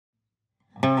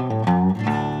Welcome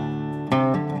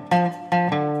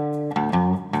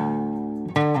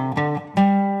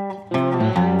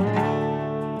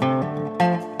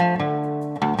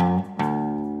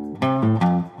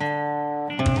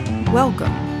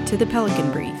to the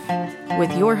Pelican Brief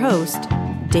with your host,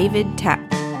 David Tapp.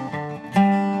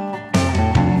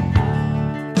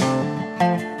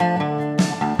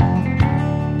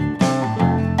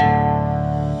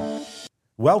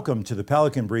 Welcome to the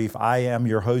Pelican Brief. I am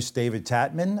your host, David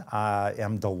Tatman. I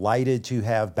am delighted to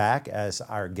have back as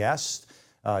our guest,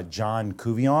 John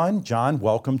Couvillon. John,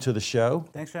 welcome to the show.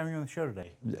 Thanks for having me on the show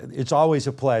today. It's always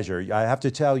a pleasure. I have to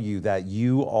tell you that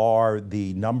you are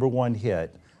the number one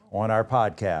hit on our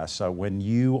podcast. So when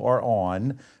you are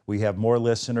on, we have more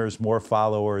listeners, more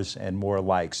followers, and more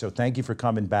likes. So thank you for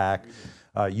coming back.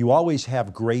 You always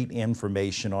have great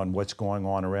information on what's going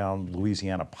on around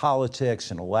Louisiana politics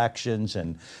and elections.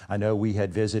 And I know we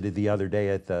had visited the other day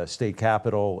at the state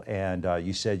capitol, and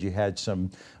you said you had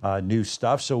some new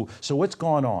stuff. So what's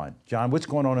going on? John, what's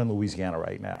going on in Louisiana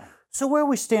right now? So where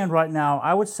we stand right now,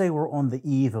 I would say we're on the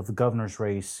eve of the governor's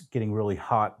race getting really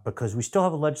hot because we still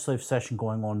have a legislative session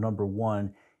going on, number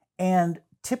one. And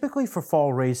typically for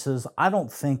fall races, I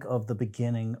don't think of the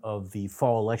beginning of the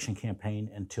fall election campaign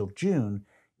until June,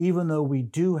 even though we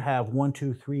do have 1,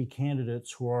 2, 3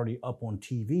 candidates who are already up on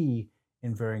TV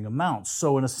in varying amounts.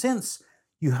 So in a sense,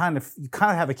 you kind of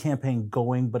have a campaign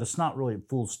going, but it's not really at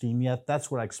full steam yet. That's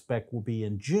what I expect will be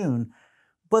in June.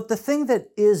 But the thing that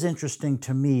is interesting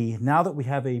to me, now that we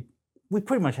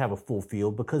pretty much have a full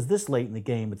field, because this late in the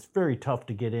game, it's very tough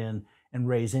to get in and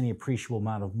raise any appreciable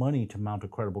amount of money to mount a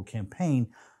credible campaign.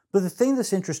 But the thing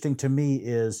that's interesting to me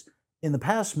is, in the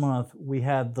past month, we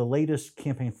had the latest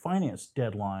campaign finance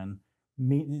deadline.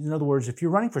 In other words, if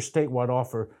you're running for statewide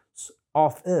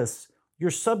office, you're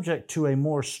subject to a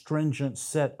more stringent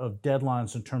set of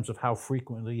deadlines in terms of how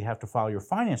frequently you have to file your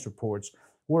finance reports.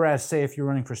 Whereas, say, if you're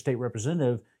running for state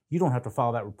representative, you don't have to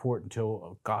file that report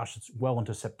until, it's well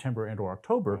into September and or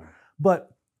October.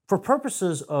 But for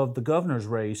purposes of the governor's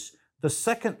race, the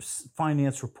second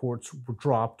finance reports were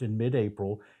dropped in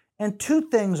mid-April. And two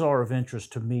things are of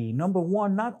interest to me. Number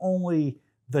one, not only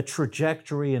the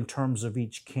trajectory in terms of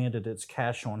each candidate's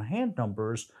cash on hand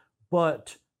numbers,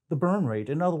 but the burn rate.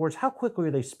 In other words, how quickly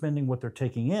are they spending what they're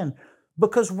taking in?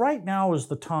 Because right now is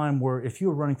the time where if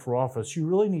you're running for office, you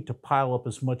really need to pile up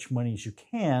as much money as you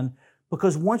can,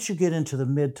 because once you get into the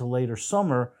mid to later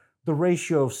summer, the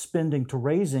ratio of spending to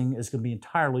raising is going to be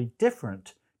entirely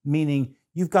different, meaning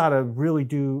you've got to really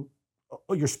do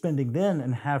your spending then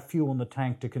and have fuel in the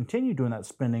tank to continue doing that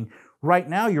spending. Right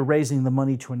now, you're raising the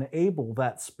money to enable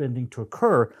that spending to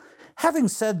occur. Having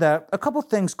said that, a couple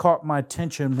things caught my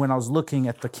attention when I was looking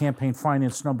at the campaign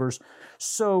finance numbers.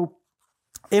 So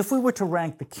if we were to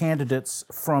rank the candidates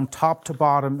from top to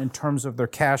bottom in terms of their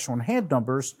cash on hand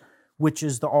numbers, which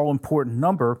is the all-important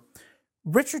number,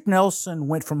 Richard Nelson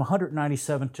went from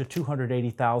 197 to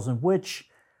 280,000, which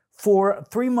for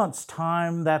 3 months'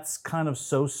 time, that's kind of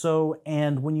so-so.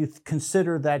 And when you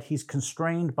consider that he's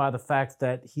constrained by the fact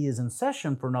that he is in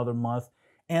session for another month,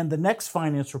 and the next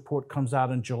finance report comes out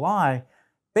in July,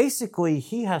 basically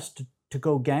he has to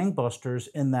go gangbusters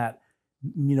in that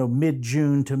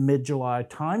mid-June to mid-July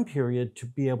time period to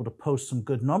be able to post some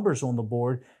good numbers on the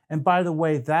board. And by the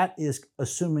way, that is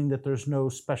assuming that there's no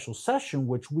special session,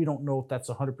 which we don't know if that's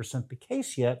 100% the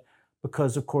case yet,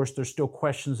 because of course there's still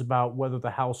questions about whether the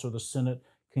House or the Senate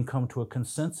can come to a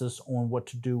consensus on what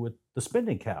to do with the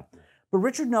spending cap. But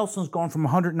Richard Nelson's gone from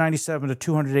 197 to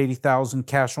 280,000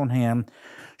 cash on hand.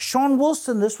 Sean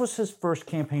Wilson, this was his first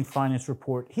campaign finance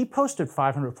report. He posted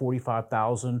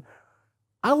 545,000.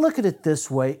 I look at it this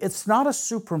way. It's not a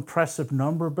super impressive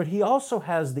number, but he also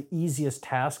has the easiest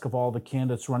task of all the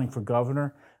candidates running for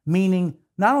governor, meaning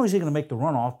not only is he going to make the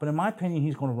runoff, but in my opinion,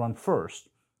 he's going to run first.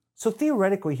 So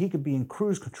theoretically, he could be in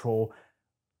cruise control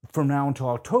from now until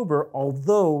October,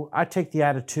 although I take the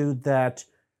attitude that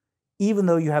even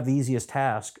though you have the easiest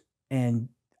task, and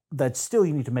that still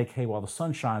you need to make hay while the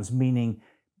sun shines, meaning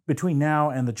between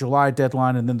now and the July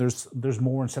deadline, and then there's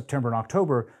more in September and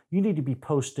October, you need to be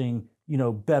posting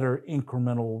better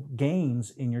incremental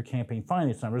gains in your campaign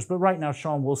finance numbers. But right now,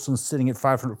 Sean Wilson's sitting at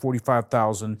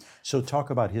 545,000. So talk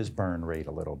about his burn rate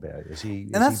a little bit.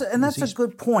 That's a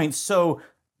good point. So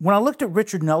when I looked at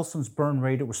Richard Nelson's burn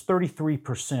rate, it was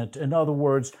 33%. In other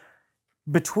words,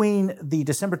 between the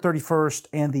December 31st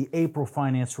and the April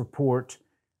finance report,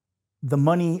 the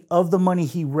money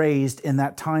he raised in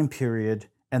that time period,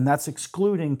 and that's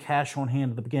excluding cash on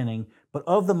hand at the beginning, but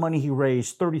of the money he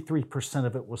raised, 33%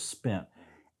 of it was spent.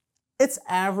 It's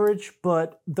average,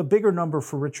 but the bigger number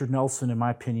for Richard Nelson, in my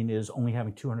opinion, is only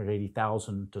having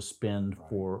 $280,000 to spend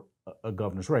for a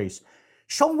governor's race.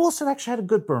 Sean Wilson actually had a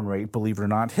good burn rate, believe it or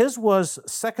not. His was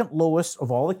second lowest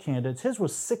of all the candidates. His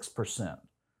was 6%,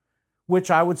 which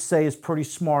I would say is pretty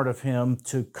smart of him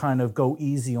to kind of go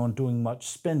easy on doing much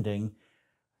spending.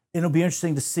 It'll be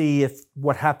interesting to see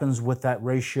what happens with that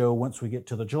ratio once we get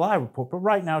to the July report. But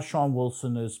right now, Sean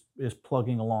Wilson is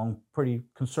plugging along pretty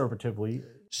conservatively.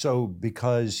 So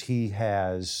because he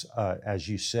has, as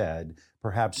you said,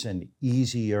 perhaps an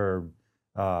easier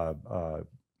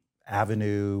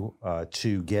avenue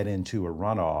to get into a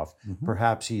runoff,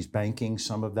 perhaps he's banking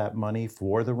some of that money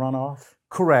for the runoff?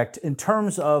 Correct. In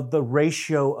terms of the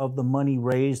ratio of the money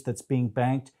raised that's being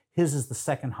banked, his is the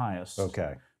second highest.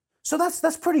 Okay. So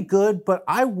that's pretty good, but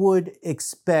I would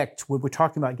expect, when we're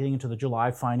talking about getting into the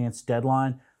July finance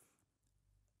deadline,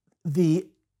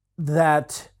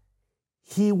 that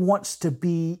he wants to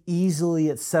be easily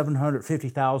at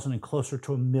 $750,000 and closer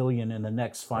to $1 million in the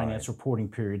next finance reporting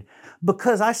period,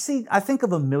 because I think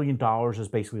of $1 million as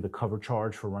basically the cover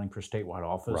charge for running for statewide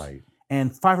office. Right.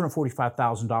 And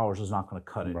 $545,000 is not going to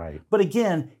cut it. Right. But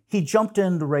again, he jumped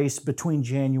in the race between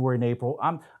January and April.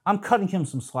 I'm cutting him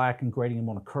some slack and grading him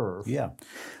on a curve. Yeah.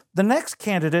 The next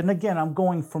candidate, and again, I'm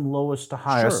going from lowest to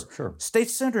highest. Sure. State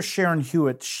Senator Sharon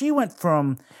Hewitt. She went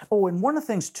from, and one of the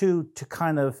things too, to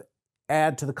kind of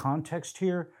add to the context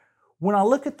here, when I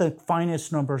look at the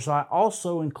finance numbers, I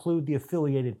also include the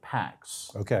affiliated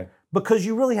PACs. Okay. Because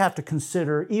you really have to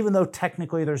consider, even though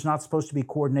technically there's not supposed to be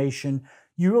coordination,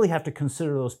 you really have to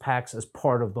consider those PACs as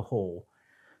part of the whole.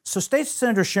 So State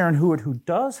Senator Sharon Hewitt, who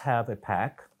does have a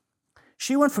PAC,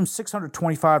 she went from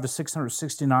 $625,000 to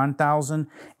 $669,000,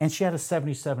 and she had a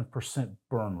 77%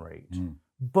 burn rate.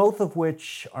 Both of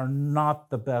which are not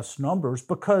the best numbers,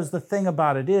 because the thing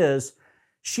about it is,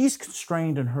 she's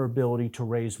constrained in her ability to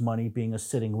raise money being a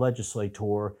sitting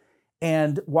legislator.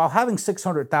 And while having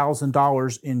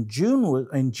 $600,000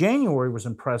 in January was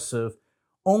impressive,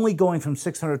 only going from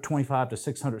 $625,000 to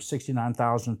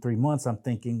 $669,000 in 3 months, I'm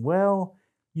thinking, well,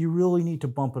 you really need to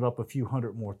bump it up a few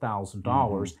hundred more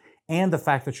 $1,000. And the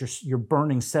fact that you're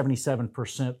burning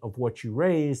 77% of what you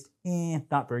raised,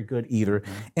 not very good either.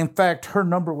 In fact, her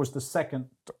number was the second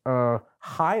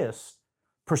highest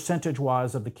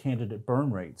percentage-wise of the candidate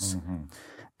burn rates.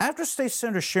 After State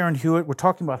Senator Sharon Hewitt, we're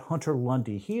talking about Hunter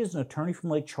Lundy. He is an attorney from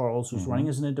Lake Charles who's running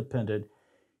as an independent.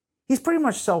 He's pretty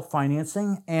much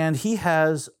self-financing, and he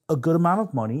has a good amount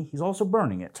of money. He's also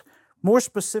burning it. More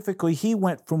specifically, he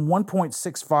went from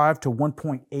 1.65 to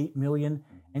 1.8 million,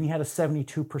 and he had a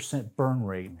 72% burn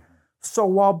rate. So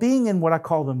while being in what I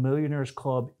call the Millionaires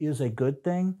Club is a good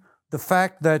thing, the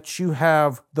fact that you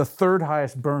have the third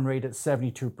highest burn rate at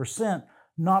 72%,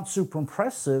 not super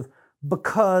impressive,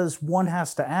 because one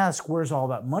has to ask, where's all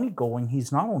that money going?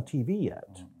 He's not on TV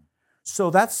yet. So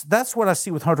that's what I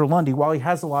see with Hunter Lundy. While he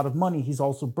has a lot of money, he's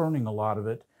also burning a lot of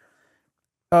it.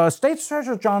 State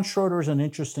Treasurer John Schroeder is an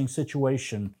interesting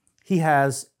situation. He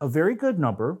has a very good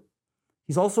number.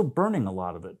 He's also burning a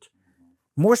lot of it.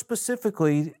 More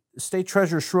specifically, State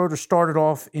Treasurer Schroeder started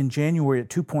off in January at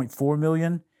 $2.4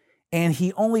 million, and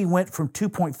he only went from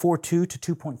 2.42 to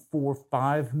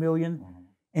 2.45 million,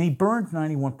 and he burned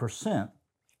 91%.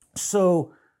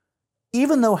 So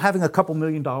even though having a couple $1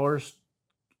 million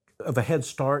of a head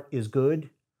start is good,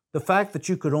 the fact that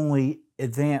you could only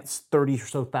advance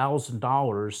 $30,000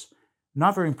 or so,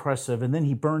 not very impressive, and then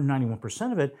he burned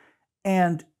 91% of it.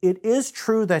 And it is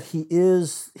true that he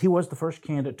was the first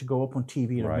candidate to go up on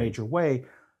TV in a major way.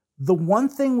 The one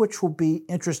thing which will be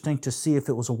interesting to see if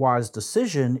it was a wise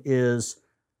decision is,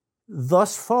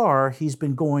 thus far, he's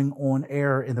been going on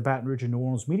air in the Baton Rouge and New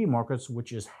Orleans media markets,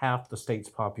 which is half the state's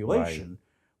population.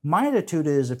 My attitude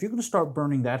is, if you're going to start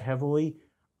burning that heavily,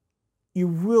 you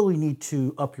really need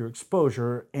to up your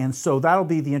exposure. And so that'll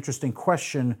be the interesting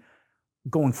question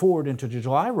going forward into the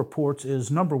July reports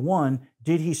is, number one,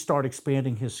 did he start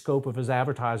expanding his scope of his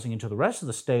advertising into the rest of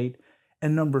the state?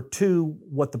 And number two,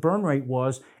 what the burn rate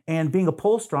was. And being a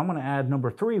pollster, I'm going to add number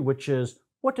three, which is,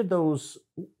 what did those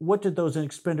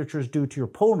expenditures do to your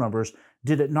poll numbers?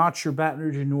 Did it notch your Baton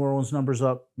Rouge and New Orleans numbers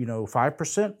up,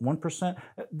 5%, 1%?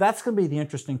 That's going to be the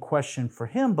interesting question for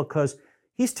him, because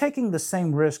he's taking the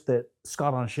same risk that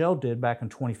Scott Angel did back in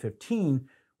 2015,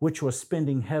 which was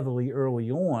spending heavily early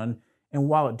on. And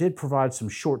while it did provide some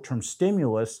short-term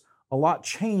stimulus, a lot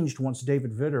changed once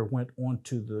David Vitter went on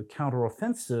to the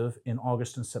counteroffensive in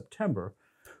August and September.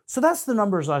 So that's the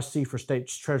numbers I see for State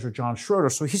Treasurer John Schroeder.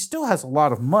 So he still has a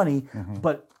lot of money,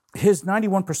 but his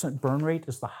 91% burn rate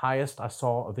is the highest I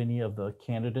saw of any of the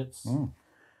candidates.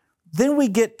 Then we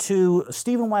get to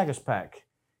Stephen Wagaspack.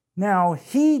 Now,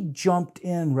 he jumped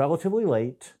in relatively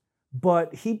late,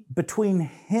 but between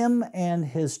him and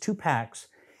his two PACs,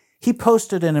 he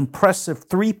posted an impressive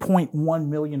 $3.1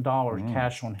 million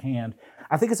cash on hand.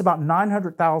 I think it's about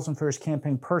 $900,000 for his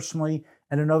campaign personally,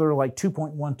 and another like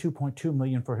 2.2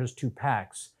 million for his two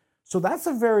PACs. So that's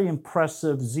a very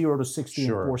impressive 0 to 60 in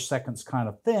 4 seconds kind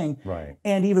of thing. Right.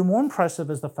 And even more impressive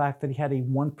is the fact that he had a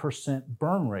 1%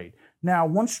 burn rate. Now,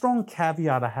 one strong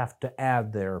caveat I have to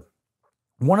add there.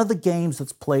 One of the games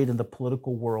that's played in the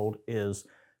political world is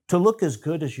to look as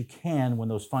good as you can when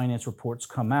those finance reports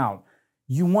come out.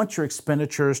 You want your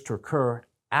expenditures to occur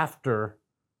after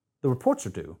the reports are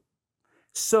due.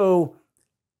 So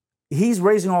he's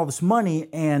raising all this money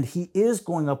and he is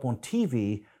going up on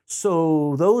TV.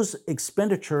 So those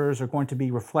expenditures are going to be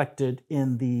reflected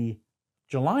in the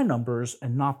July numbers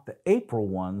and not the April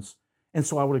ones. And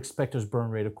so I would expect his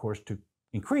burn rate, of course, to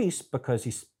increase because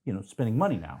he's spending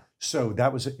money now. So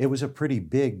it was a pretty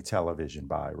big television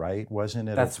buy, right? Wasn't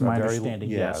it? That's my understanding,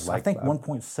 yes. I think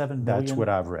 1.7 million. That's what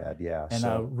I've read, yeah. And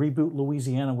Reboot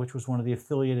Louisiana, which was one of the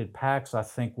affiliated PACs, I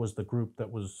think was the group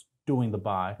that was doing the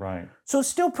buy. Right. So it's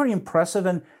still pretty impressive.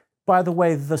 And by the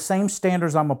way, the same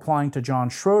standards I'm applying to John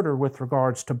Schroeder with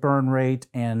regards to burn rate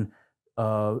and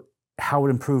how it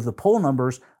improved the poll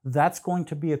numbers, that's going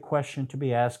to be a question to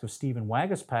be asked of Stephen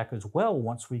Wagga's PAC as well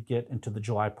once we get into the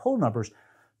July poll numbers.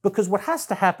 Because what has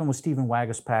to happen with Stephen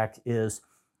Wagga's PAC is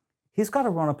he's got to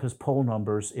run up his poll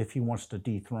numbers if he wants to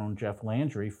dethrone Jeff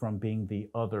Landry from being the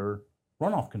other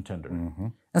runoff contender. Mm-hmm.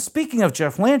 And speaking of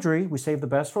Jeff Landry, we saved the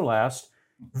best for last.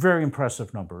 Very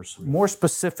impressive numbers. More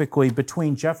specifically,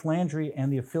 between Jeff Landry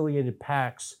and the affiliated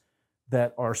PACs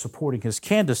that are supporting his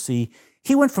candidacy,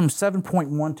 he went from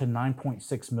 7.1 to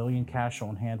 9.6 million cash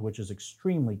on hand, which is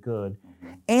extremely good.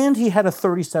 Mm-hmm. And he had a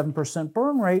 37%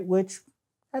 burn rate, which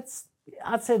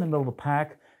I'd say in the middle of the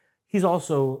pack. He's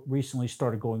also recently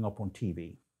started going up on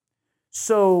TV.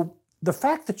 So the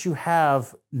fact that you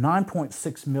have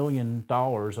 $9.6 million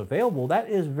available, that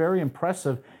is very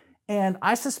impressive. And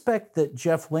I suspect that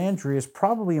Jeff Landry is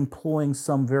probably employing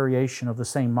some variation of the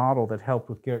same model that helped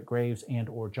with Garrett Graves and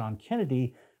or John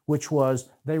Kennedy, which was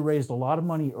they raised a lot of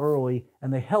money early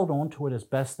and they held on to it as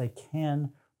best they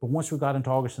can. But once we got into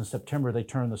August and September, they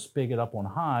turned the spigot up on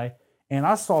high. And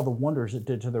I saw the wonders it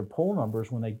did to their poll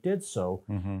numbers when they did so.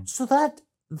 Mm-hmm. So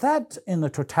that in the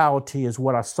totality is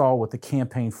what I saw with the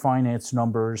campaign finance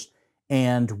numbers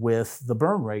and with the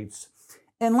burn rates.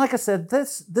 And like I said,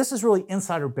 this is really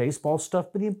insider baseball stuff,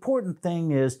 but the important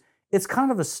thing is it's kind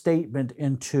of a statement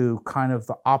into kind of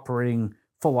the operating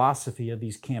philosophy of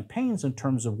these campaigns in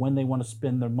terms of when they want to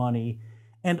spend their money.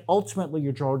 And ultimately,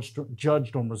 you're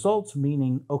judged on results,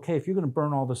 meaning, okay, if you're going to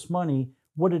burn all this money,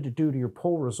 what did it do to your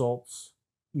poll results,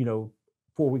 4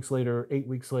 weeks later, 8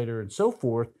 weeks later, and so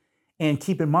forth? And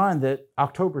keep in mind that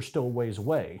October's still a ways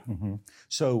away. Mm-hmm.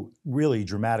 So really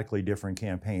dramatically different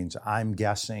campaigns. I'm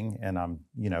guessing, and I'm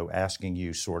asking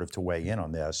you sort of to weigh in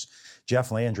on this,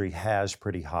 Jeff Landry has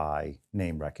pretty high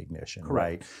name recognition,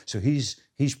 correct, right? So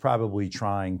he's probably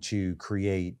trying to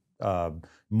create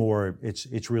more,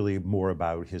 it's really more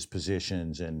about his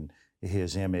positions and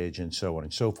his image and so on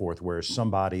and so forth, whereas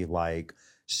somebody like,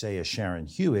 say, a Sharon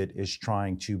Hewitt is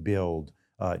trying to build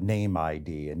name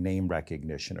ID and name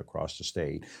recognition across the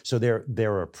state. So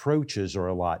their approaches are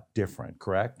a lot different,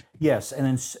 correct? Yes,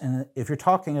 and if you're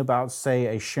talking about, say,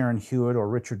 a Sharon Hewitt or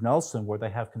Richard Nelson, where they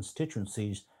have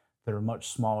constituencies that are much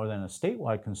smaller than a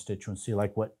statewide constituency,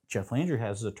 like what Jeff Landry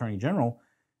has as Attorney General,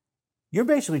 you're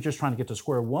basically just trying to get to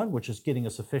square one, which is getting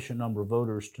a sufficient number of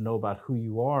voters to know about who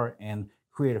you are and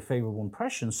create a favorable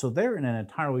impression. So they're in an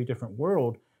entirely different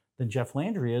world than Jeff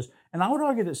Landry is. And I would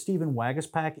argue that Stephen Wagga's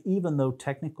PAC, even though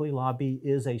technically Lobby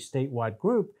is a statewide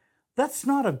group, that's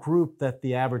not a group that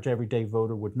the average everyday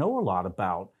voter would know a lot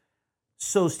about.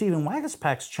 So Stephen Wagga's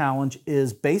PAC's challenge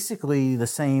is basically the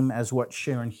same as what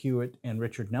Sharon Hewitt and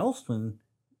Richard Nelson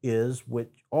is,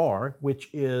 which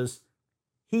is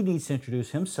he needs to introduce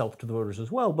himself to the voters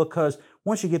as well, because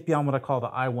once you get beyond what I call the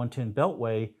I-110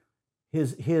 Beltway,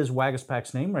 his Wagga's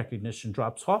PAC's name recognition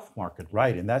drops off markedly.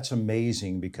 Right, and that's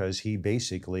amazing because he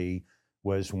basically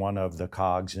was one of the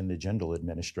cogs in the Jindal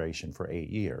administration for 8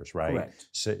 years, right? Correct.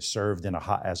 Served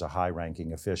as a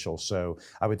high-ranking official. So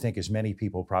I would think as many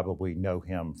people probably know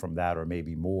him from that, or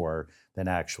maybe more than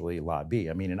actually Lobby.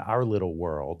 I mean, in our little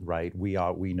world, right, we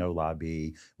know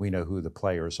Lobby, we know who the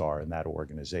players are in that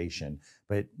organization.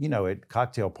 But, at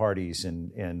cocktail parties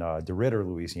in DeRidder,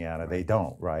 Louisiana, they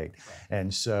don't, right?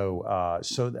 And so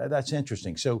that's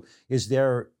interesting. So is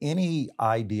there any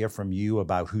idea from you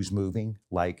about who's moving?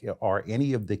 Like, are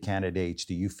any of the candidates,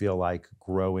 do you feel like,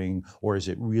 growing, or is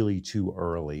it really too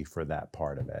early for that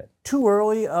part of it? Too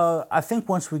early. I think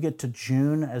once we get to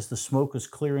June, as the smoke is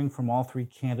clearing from all three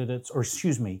candidates, or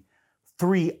excuse me,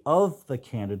 three of the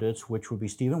candidates, which would be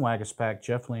Stephen Waguespack,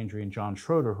 Jeff Landry, and John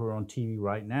Schroeder, who are on TV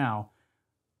right now,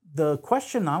 the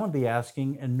question I'm going to be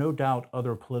asking, and no doubt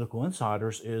other political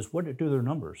insiders, is what do their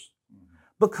numbers?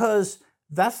 Because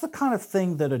that's the kind of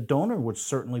thing that a donor would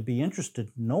certainly be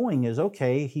interested in knowing is,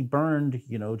 okay, he burned,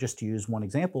 just to use one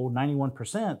example,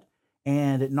 91%,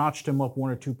 and it notched him up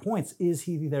 1 or 2 points. Is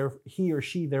he or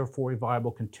she therefore a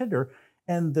viable contender?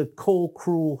 And the cold,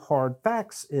 cruel, hard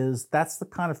facts is that's the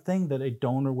kind of thing that a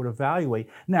donor would evaluate.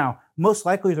 Now, most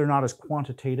likely they're not as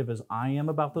quantitative as I am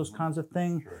about those kinds of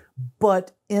things,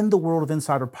 but in the world of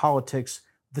insider politics,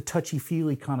 the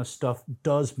touchy-feely kind of stuff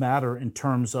does matter in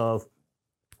terms of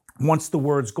once the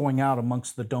word's going out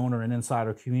amongst the donor and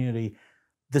insider community,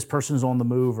 this person's on the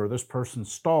move or this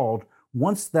person's stalled.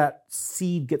 Once that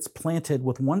seed gets planted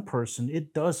with one person,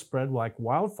 it does spread like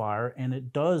wildfire, and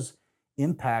it does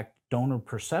impact donor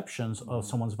perceptions of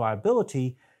someone's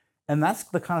viability. And that's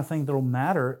the kind of thing that'll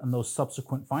matter in those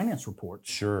subsequent finance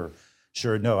reports. Sure.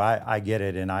 No, I get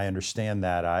it, and I understand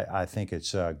that. I think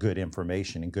it's good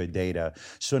information and good data.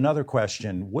 So another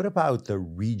question, what about the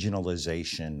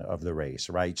regionalization of the race,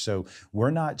 right? So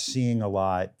we're not seeing a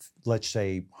lot, let's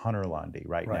say Hunter Lundy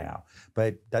right now,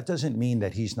 but that doesn't mean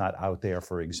that he's not out there,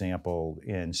 for example,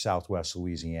 in Southwest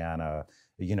Louisiana,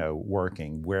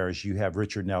 working, whereas you have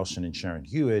Richard Nelson and Sharon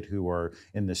Hewitt, who are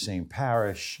in the same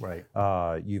parish. Right.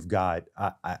 You've got,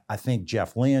 I think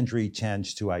Jeff Landry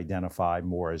tends to identify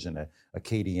more as an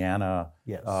Acadiana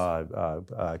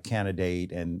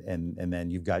candidate, and then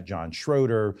you've got John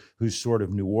Schroeder, who's sort of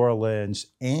New Orleans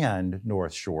and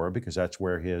North Shore, because that's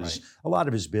where a lot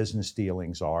of his business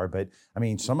dealings are. But I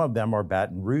mean, some of them are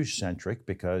Baton Rouge centric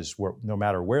because no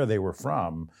matter where they were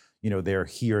from, they're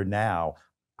here now.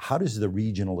 How does the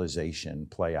regionalization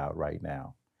play out right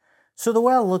now? So the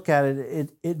way I look at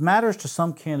it, it matters to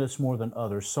some candidates more than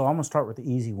others. So I'm going to start with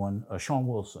the easy one, Sean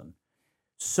Wilson.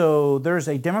 So there's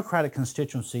a Democratic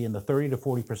constituency in the 30 to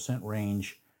 40%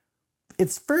 range.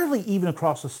 It's fairly even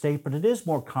across the state, but it is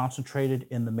more concentrated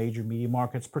in the major media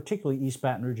markets, particularly East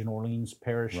Baton Rouge and Orleans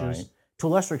parishes. To a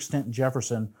lesser extent in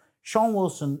Jefferson. Sean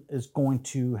Wilson is going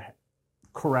to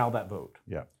corral that vote.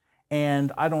 Yeah.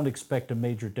 And I don't expect a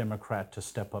major Democrat to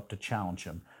step up to challenge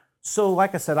him. So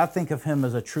like I said, I think of him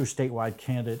as a true statewide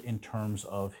candidate in terms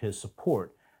of his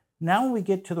support. Now when we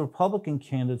get to the Republican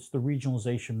candidates, the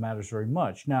regionalization matters very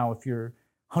much. Now, if you're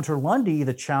Hunter Lundy,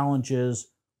 the challenge is,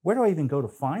 where do I even go to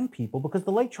find people? Because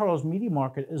the Lake Charles media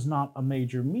market is not a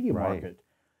major media market.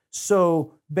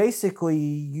 So basically,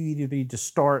 you either need to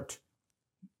start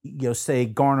say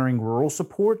garnering rural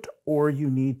support, or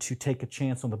you need to take a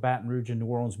chance on the Baton Rouge and New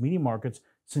Orleans media markets,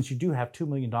 since you do have $2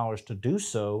 million to do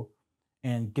so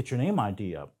and get your name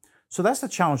ID up. So that's the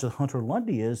challenge that Hunter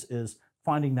Lundy is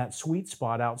finding that sweet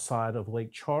spot outside of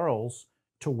Lake Charles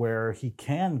to where he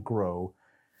can grow.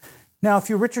 Now, if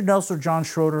you're Richard Nelson or John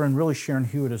Schroeder, and really Sharon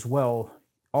Hewitt as well,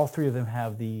 all three of them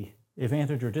have the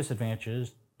advantage or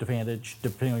disadvantage,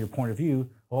 depending on your point of view,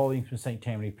 of all being from St.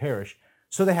 Tammany Parish.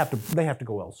 So they have to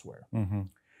go elsewhere. Mm-hmm.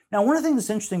 Now, one of the things that's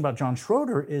interesting about John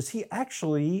Schroeder is he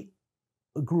actually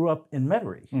grew up in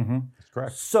Metairie. Mm-hmm. That's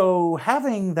correct. So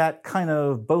having that kind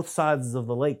of both sides of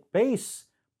the lake base,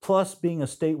 plus being a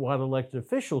statewide elected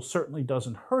official, certainly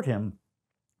doesn't hurt him.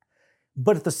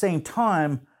 But at the same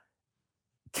time,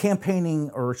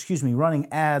 running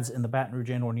ads in the Baton Rouge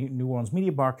and or New Orleans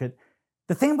media market,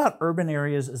 the thing about urban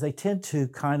areas is they tend to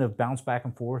kind of bounce back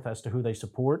and forth as to who they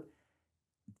support.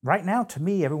 Right now, to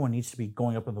me, everyone needs to be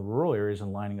going up in the rural areas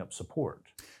and lining up support.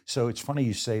 So it's funny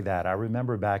you say that. I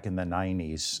remember back in the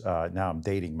 90s, now I'm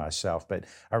dating myself, but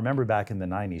I remember back in the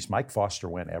 90s, Mike Foster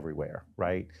went everywhere,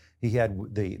 right? He had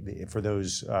for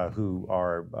those who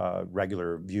are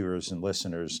regular viewers and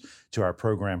listeners to our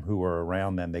program who were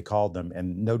around then, they called them,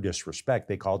 and no disrespect,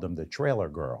 they called them the trailer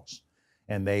girls.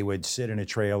 And they would sit in a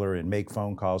trailer and make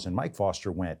phone calls, and Mike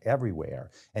Foster went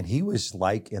everywhere. And he was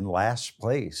like in last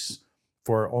place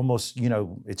for almost,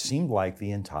 it seemed like the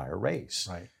entire race.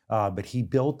 Right. But he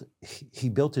built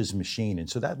his machine. And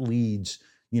so that leads,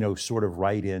 sort of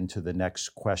right into the next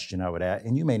question I would ask.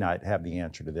 And you may not have the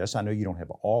answer to this. I know you don't have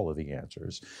all of the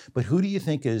answers. But who do you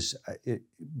think is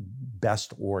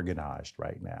best organized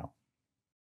right now?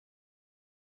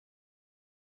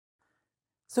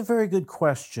 It's a very good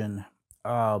question.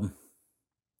 I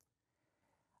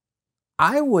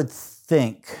would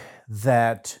think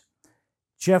that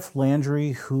Jeff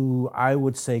Landry, who I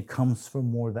would say comes from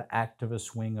more the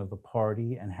activist wing of the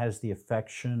party and has the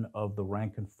affection of the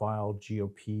rank and file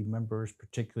GOP members,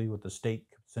 particularly with the state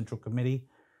central committee.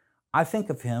 I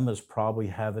think of him as probably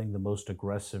having the most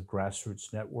aggressive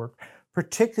grassroots network,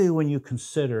 particularly when you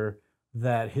consider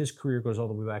that his career goes all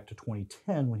the way back to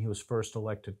 2010 when he was first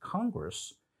elected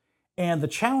Congress. And the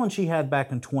challenge he had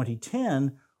back in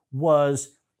 2010 was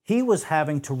he was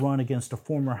having to run against a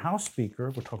former House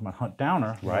Speaker. We're talking about Hunt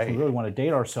Downer. Right. We really want to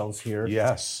date ourselves here.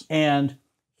 Yes. And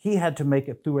he had to make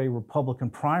it through a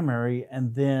Republican primary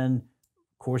and then,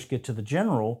 of course, get to the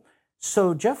general.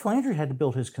 So Jeff Landry had to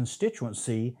build his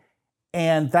constituency.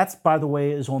 And that's, by the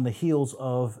way, is on the heels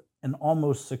of an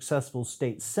almost successful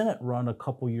state Senate run a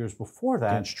couple years before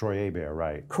that. Against Troy Hebert,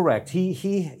 right. Correct.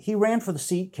 He ran for the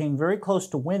seat, came very close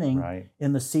to winning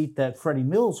in the seat that Freddie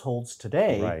Mills holds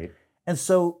today. Right. And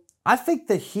so I think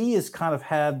that he has kind of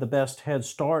had the best head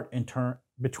start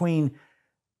between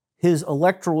his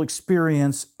electoral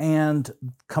experience and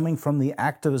coming from the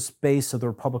activist base of the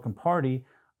Republican Party.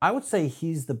 I would say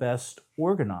he's the best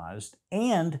organized,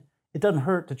 and it doesn't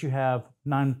hurt that you have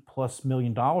 $9+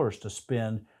 million to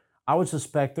spend. I would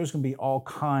suspect there's going to be all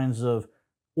kinds of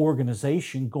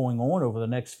organization going on over the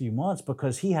next few months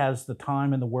because he has the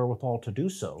time and the wherewithal to do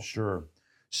so. Sure.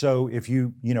 So if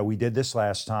we did this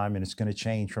last time and it's going to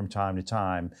change from time to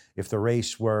time. If the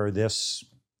race were this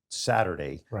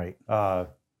Saturday, right?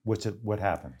 What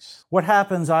happens? What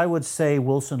happens, I would say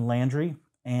Wilson Landry,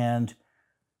 and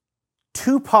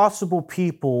two possible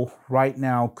people right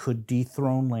now could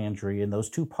dethrone Landry, and those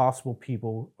two possible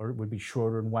people would be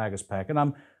Schroeder and Wagaspack.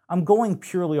 And I'm going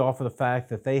purely off of the fact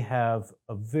that they have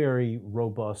a very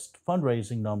robust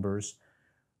fundraising numbers.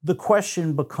 The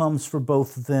question becomes for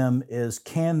both of them is,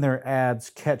 can their ads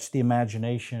catch the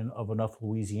imagination of enough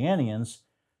Louisianians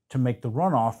to make the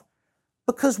runoff?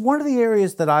 Because one of the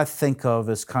areas that I think of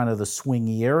as kind of the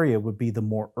swingy area would be the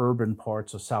more urban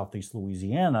parts of Southeast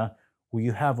Louisiana, where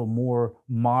you have a more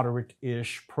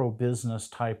moderate-ish, pro-business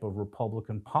type of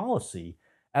Republican policy,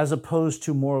 as opposed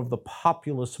to more of the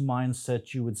populist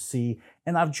mindset you would see.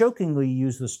 And I've jokingly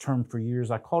used this term for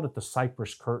years. I called it the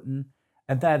Cypress Curtain.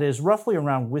 And that is roughly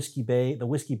around Whiskey Bay, the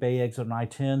Whiskey Bay exit on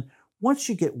I-10. Once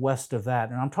you get west of that,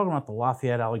 and I'm talking about the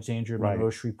Lafayette, Alexandria, Monroe,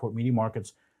 Shreveport media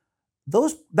markets,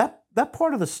 that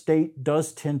part of the state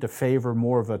does tend to favor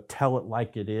more of a tell it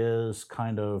like it is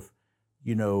kind of,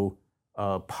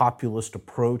 populist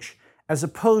approach, as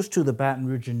opposed to the Baton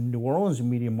Rouge and New Orleans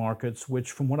media markets,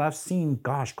 which from what I've seen,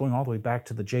 going all the way back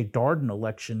to the Jay Darden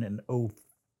election in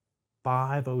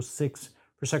 05, 06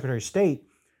 for Secretary of State,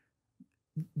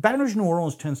 Baton Rouge, New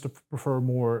Orleans tends to prefer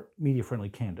more media-friendly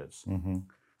candidates. Mm-hmm.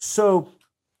 So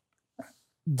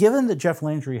given that Jeff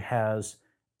Landry has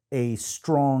a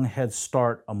strong head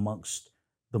start amongst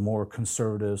the more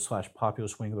conservative /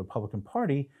 populist wing of the Republican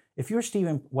Party, if you're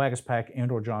Stephen Wagaspack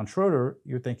and or John Schroeder,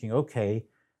 you're thinking, okay,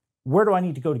 where do I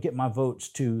need to go to get my votes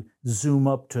to zoom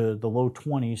up to the low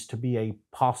 20s to be a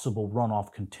possible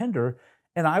runoff contender?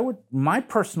 And my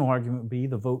personal argument would be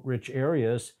the vote-rich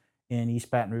areas in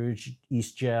East Baton Rouge,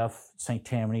 East Jeff, St.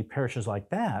 Tammany, parishes like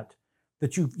that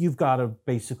you've got to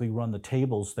basically run the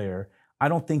tables there. I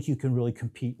don't think you can really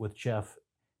compete with Jeff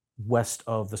west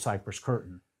of the Cypress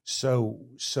Curtain.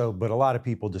 But a lot of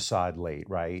people decide late,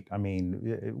 right? I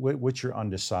mean, what's your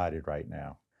undecided right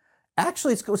now?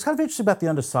 Actually, what's kind of interesting about the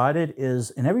undecided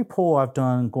is in every poll I've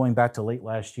done going back to late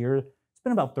last year, it's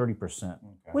been about 30%,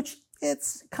 which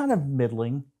it's kind of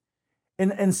middling.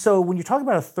 And so when you're talking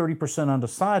about a 30%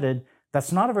 undecided,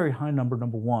 that's not a very high number,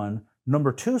 number one.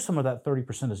 Number two, some of that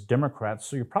 30% is Democrats.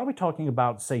 So you're probably talking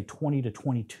about, say, 20 to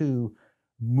 22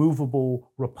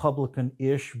 movable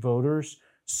Republican-ish voters.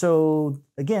 So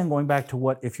again, going back to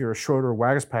what if you're a Schroeder or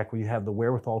Wagaspack where you have the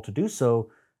wherewithal to do so,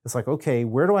 it's like, okay,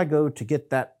 where do I go to get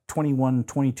that 21,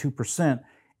 22%?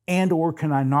 And or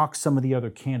can I knock some of the other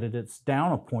candidates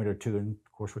down a point or two? And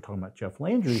of course, we're talking about Jeff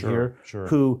Landry here,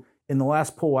 who in the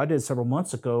last poll I did several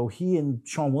months ago, he and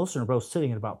Sean Wilson are both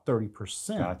sitting at about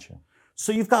 30%. Gotcha.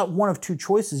 So you've got one of two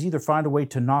choices: either find a way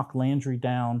to knock Landry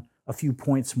down a few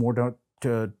points more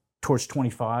towards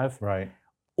 25, right,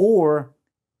 or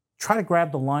try to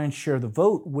grab the lion's share of the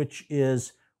vote, which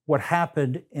is what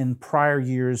happened in prior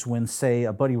years when, say,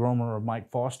 a Buddy Romer or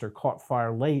Mike Foster caught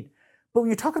fire late. But when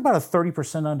you talk about a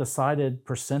 30% undecided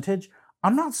percentage,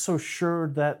 I'm not so sure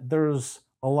that there's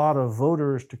a lot of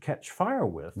voters to catch fire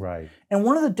with. Right. And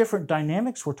one of the different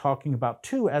dynamics we're talking about,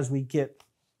 too, as we get,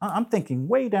 I'm thinking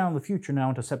way down in the future now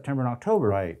into September and October.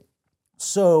 Right.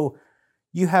 So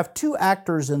you have two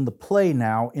actors in the play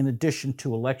now in addition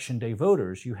to Election Day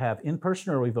voters. You have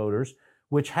in-person early voters,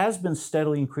 which has been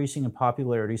steadily increasing in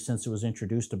popularity since it was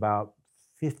introduced about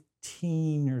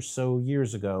 15 or so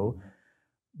years ago.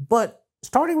 But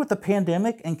starting with the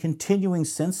pandemic and continuing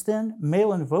since then,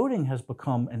 mail-in voting has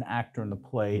become an actor in the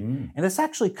play, and it's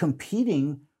actually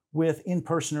competing with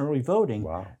in-person early voting.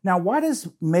 Wow. Now, why does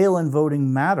mail-in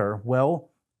voting matter? Well,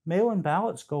 mail-in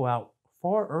ballots go out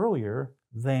far earlier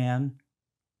than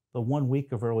the 1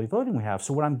 week of early voting we have.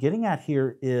 So what I'm getting at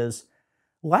here is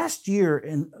last year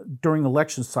during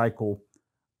election cycle,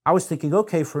 I was thinking,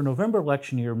 okay, for a November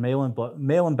election year, mail-in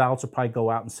ballots will probably go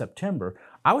out in September.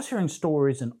 I was hearing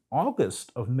stories in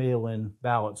August of mail-in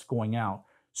ballots going out.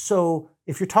 So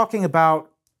if you're talking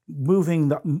about moving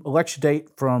the election date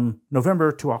from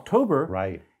November to October,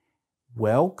 right?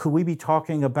 Well, could we be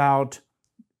talking about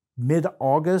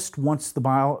mid-August, once the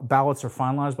ballots are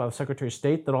finalized by the Secretary of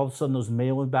State, that all of a sudden those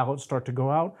mail-in ballots start to go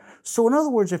out? So in other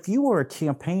words, if you are a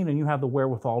campaign and you have the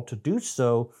wherewithal to do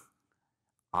so,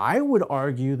 I would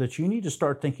argue that you need to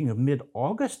start thinking of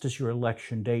mid-August as your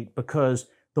election date, because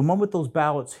the moment those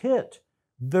ballots hit,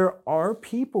 there are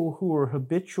people who are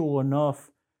habitual enough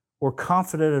or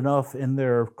confident enough in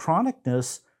their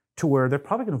chronicness to where they're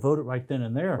probably going to vote it right then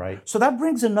and there. Right. So that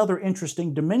brings another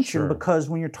interesting dimension, Sure. because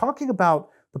when you're talking about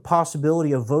the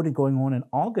possibility of voting going on in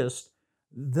August,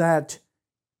 that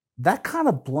kind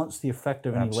of blunts the effect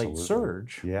of any late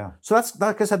surge. Yeah. So that's,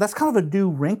 like I said, that's kind of a new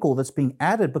wrinkle that's being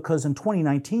added, because in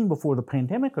 2019, before the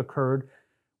pandemic occurred,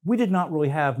 we did not really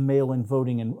have mail-in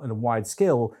voting in a wide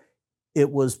scale.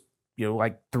 It was,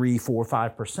 like 3, 4,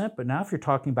 5%. But now if you're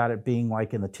talking about it being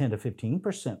like in the 10 to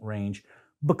 15% range,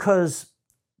 because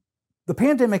the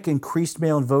pandemic increased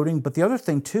mail-in voting, but the other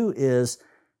thing too is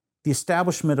the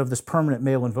establishment of this permanent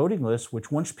mail-in voting list,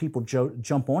 which once people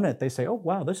jump on it, they say, oh,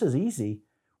 wow, this is easy.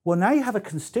 Well, now you have a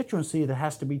constituency that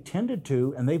has to be tended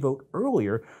to, and they vote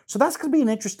earlier. So that's going to be an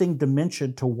interesting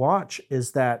dimension to watch,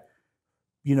 is that,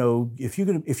 if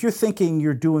you're thinking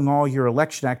you're doing all your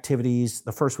election activities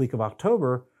the first week of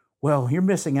October, well, you're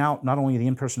missing out not only the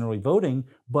in-person early voting,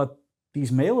 but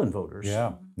these mail-in voters.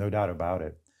 Yeah, no doubt about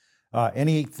it.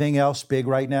 Anything else big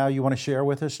right now you want to share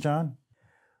with us, John?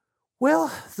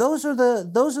 Well, those are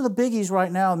the biggies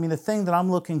right now. I mean, the thing that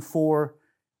I'm looking for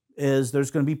is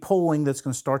there's going to be polling that's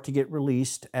going to start to get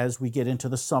released as we get into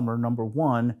the summer, number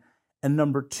one. And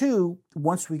number two,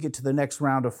 once we get to the next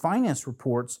round of finance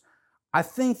reports, I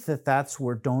think that's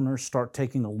where donors start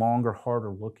taking a longer,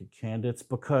 harder look at candidates,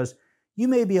 because you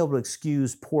may be able to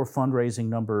excuse poor fundraising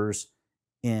numbers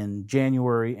in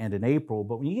January and in April,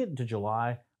 but when you get into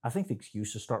July, I think the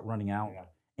excuses start running out. Yeah.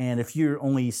 And if you're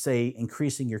only, say,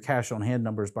 increasing your cash on hand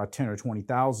numbers by 10 or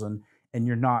 20,000, and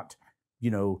you're not,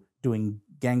 doing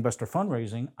gangbuster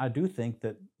fundraising, I do think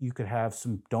that you could have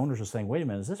some donors who are saying, wait a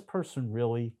minute, is this person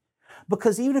really?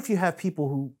 Because even if you have people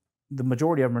who, the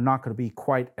majority of them are not going to be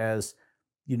quite as,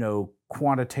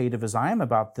 quantitative as I am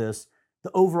about this,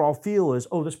 the overall feel is,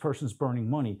 oh, this person's burning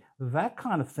money. That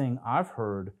kind of thing I've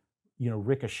heard,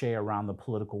 ricochet around the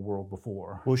political world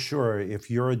before. Well, sure. If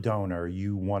you're a donor,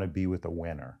 you want to be with a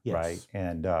winner, yes. right?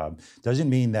 And doesn't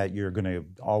mean that you're going to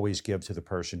always give to the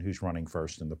person who's running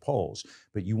first in the polls,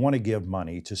 but you want to give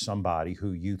money to somebody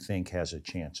who you think has a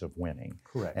chance of winning.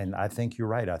 Correct. And I think you're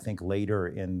right. I think later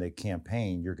in the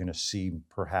campaign, you're going to see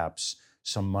perhaps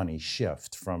some money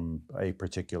shift from a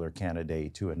particular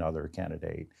candidate to another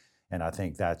candidate. And I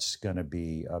think that's going to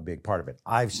be a big part of it.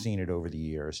 I've seen it over the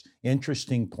years.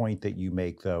 Interesting point that you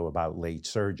make, though, about late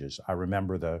surges. I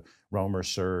remember the Romer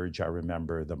surge. I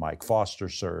remember the Mike Foster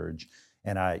surge.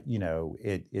 And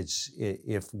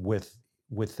if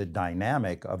with the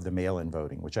dynamic of the mail-in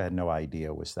voting, which I had no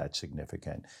idea was that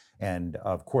significant. And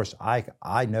of course,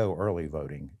 I know early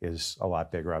voting is a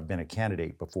lot bigger. I've been a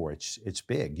candidate before. It's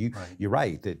big. You're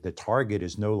right. The target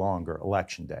is no longer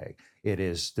election day. It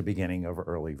is the beginning of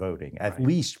early voting. At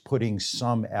least putting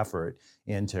some effort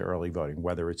into early voting,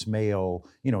 whether it's mail,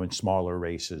 in smaller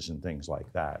races and things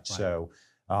like that. Right. So,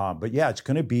 but yeah, it's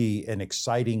going to be an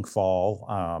exciting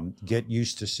fall. Get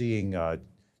used to seeing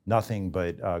nothing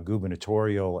but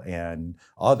gubernatorial and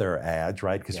other ads,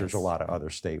 right? Because there's a lot of other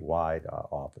statewide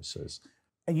offices.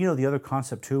 And the other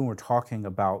concept too, when we're talking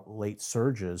about late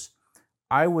surges,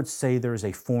 I would say there's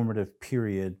a formative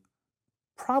period,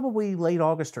 probably late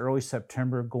August to early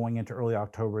September, going into early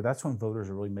October. That's when voters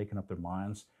are really making up their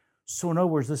minds. So in other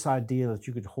words, this idea that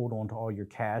you could hold on to all your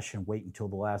cash and wait until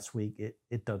the last week,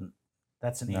 it doesn't.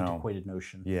 That's an antiquated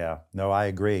notion. Yeah, no, I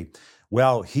agree.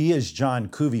 Well, he is John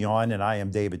Couvillon, and I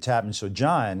am David Tapman. So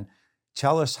John,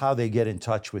 tell us how they get in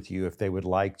touch with you if they would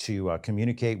like to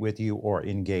communicate with you or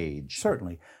engage.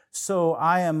 Certainly. So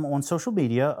I am on social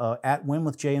media, at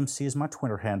WinWithJMC is my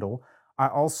Twitter handle. I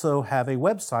also have a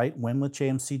website,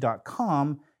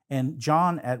 winwithjmc.com, and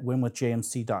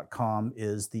john@winwithjmc.com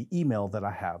is the email that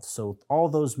I have. So all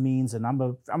those means, and I'm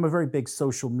a very big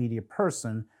social media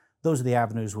person. Those are the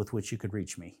avenues with which you could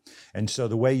reach me. And so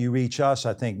the way you reach us,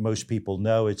 I think most people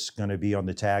know it's going to be on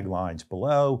the taglines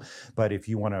below. But if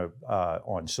you want to,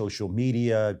 on social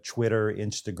media, Twitter,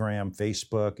 Instagram,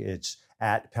 Facebook, it's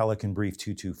at Pelican Brief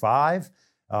 225.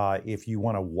 If you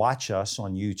want to watch us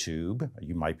on YouTube,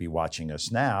 you might be watching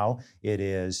us now, it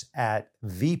is at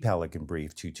The Pelican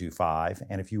Brief 225.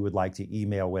 And if you would like to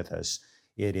email with us,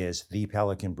 it is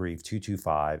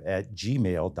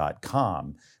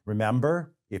thepelicanbrief225@gmail.com.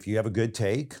 Remember, if you have a good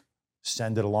take,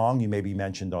 send it along. You may be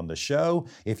mentioned on the show.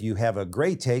 If you have a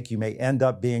great take, you may end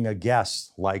up being a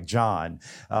guest like John.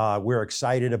 We're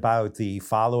excited about the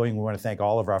following. We want to thank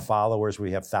all of our followers.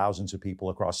 We have thousands of people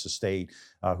across the state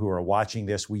who are watching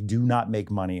this. We do not make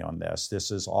money on this.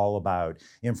 This is all about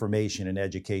information and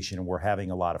education, and we're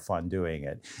having a lot of fun doing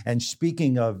it. And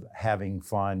speaking of having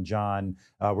fun, John,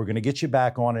 we're going to get you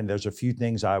back on, and there's a few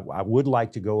things I would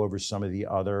like to go over some of the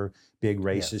other big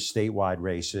races, statewide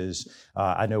races.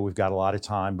 I know we've got a lot of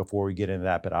time before we get into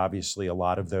that, but obviously a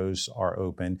lot of those are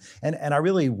open. And I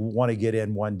really want to get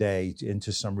in one day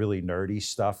into some really nerdy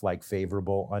stuff like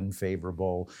favorable,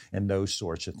 unfavorable, and those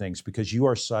sorts of things, because you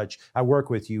are I work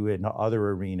with you in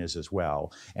other arenas as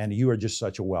well, and you are just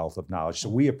such a wealth of knowledge. So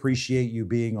we appreciate you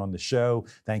being on the show.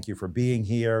 Thank you for being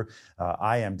here.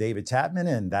 I am David Tatman,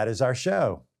 and that is our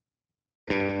show.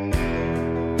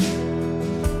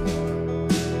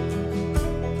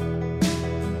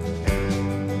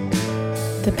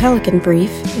 The Pelican Brief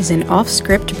is an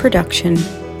off-script production.